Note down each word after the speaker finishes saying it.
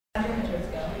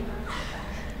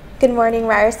Good morning,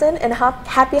 Ryerson, and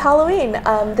happy Halloween.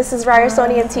 This is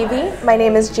Ryersonian TV. My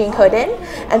name is Jean Codin,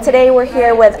 and today we're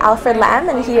here with Alfred Lam,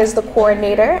 and he is the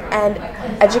coordinator and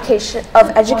education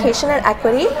and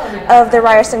equity of the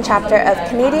Ryerson chapter of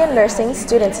Canadian Nursing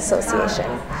Students Association.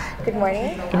 Good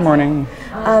morning. Good morning.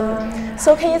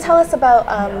 So can you tell us about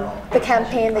the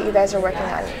campaign that you guys are working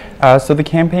on? So the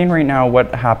campaign right now,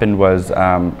 what happened was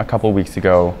a couple weeks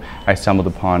ago, I stumbled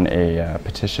upon a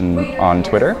petition on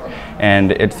Twitter,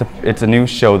 and it's a new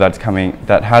show that's coming,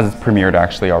 that has premiered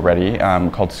actually already,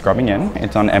 called Scrubbing In.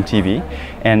 It's on MTV,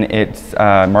 and it's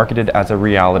marketed as a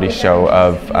reality show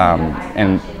of,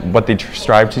 and what they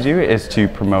strive to do is to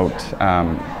promote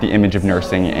the image of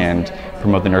nursing and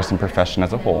promote the nursing profession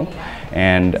as a whole.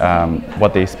 And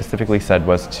what they specifically said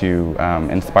was to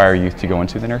inspire youth to go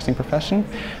into the nursing profession.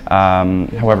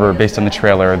 However, based on the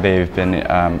trailer, they've been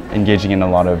engaging in a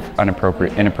lot of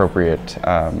inappropriate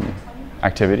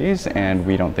activities, and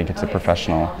we don't think it's a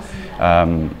professional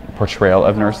portrayal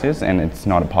of nurses, and it's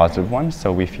not a positive one,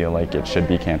 so we feel like it should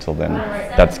be canceled, and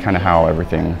that's kind of how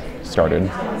everything started.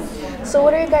 So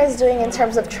what are you guys doing in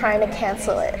terms of trying to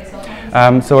cancel it?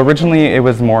 So originally it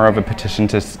was more of a petition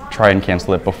to try and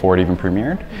cancel it before it even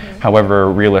premiered.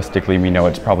 However, realistically, we know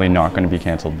it's probably not going to be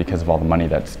canceled because of all the money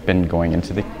that's been going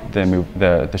into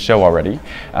the show already.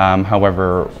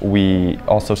 However, we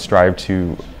also strive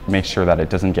to make sure that it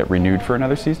doesn't get renewed for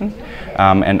another season.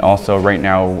 And also right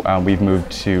now we've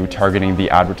moved to targeting the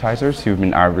advertisers who've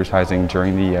been advertising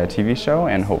during the TV show,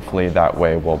 and hopefully that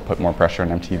way we'll put more pressure on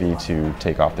MTV to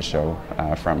take off the show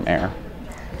from air.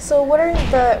 So what are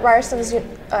the Ryerson's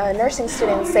nursing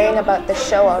students saying about the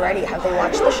show already? Have they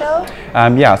watched the show?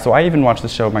 Yeah, so I even watched the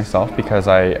show myself because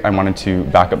I wanted to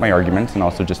back up my arguments and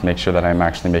also just make sure that I'm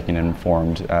actually making an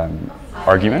informed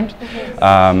argument.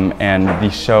 And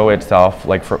the show itself,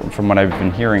 like from what I've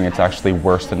been hearing, it's actually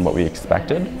worse than what we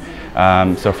expected.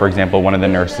 So for example, one of the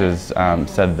nurses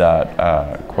said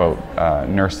that, quote,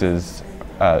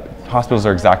 hospitals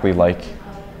are exactly like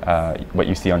what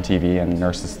you see on TV, and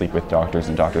nurses sleep with doctors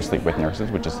and doctors sleep with nurses,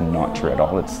 which is not true at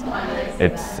all. It's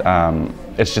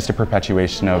just a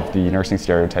perpetuation of the nursing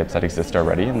stereotypes that exist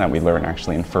already and that we learn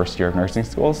actually in first year of nursing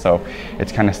school. So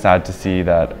it's kind of sad to see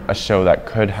that a show that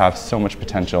could have so much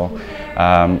potential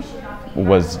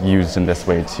was used in this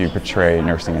way to portray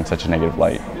nursing in such a negative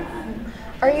light.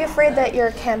 Are you afraid that your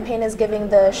campaign is giving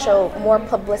the show more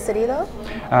publicity though?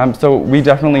 So we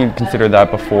definitely considered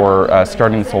that before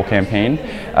starting this whole campaign,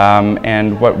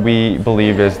 and what we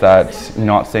believe is that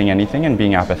not saying anything and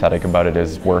being apathetic about it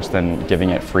is worse than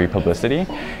giving it free publicity,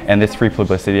 and this free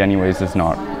publicity anyways is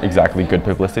not exactly good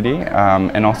publicity,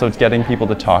 and also it's getting people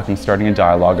to talk and starting a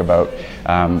dialogue about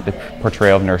the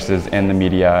portrayal of nurses in the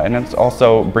media, and it's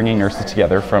also bringing nurses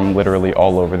together from literally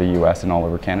all over the US and all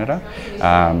over Canada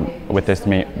with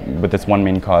this one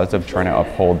main cause of trying to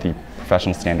uphold the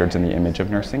professional standards and the image of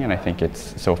nursing, and I think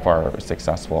it's so far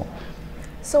successful.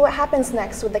 So what happens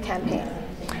next with the campaign?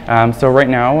 So right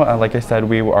now, like I said,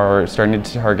 we are starting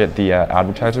to target the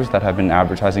advertisers that have been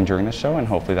advertising during the show, and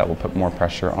hopefully that will put more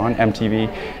pressure on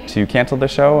MTV to cancel the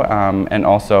show. And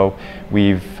also,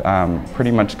 we've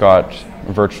pretty much got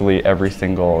virtually every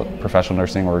single professional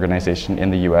nursing organization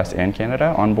in the US and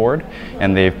Canada on board,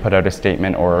 and they've put out a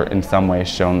statement or in some way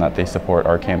shown that they support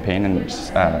our campaign, and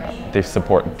they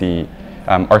support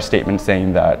our statement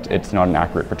saying that it's not an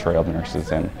accurate portrayal of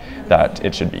nurses and that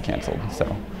it should be canceled.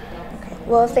 So.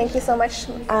 Well, thank you so much,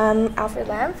 Alfred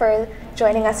Lam, for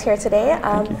joining us here today.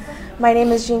 My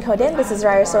name is Jean Codin. This is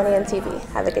Ryersonian TV.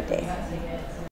 Have a good day.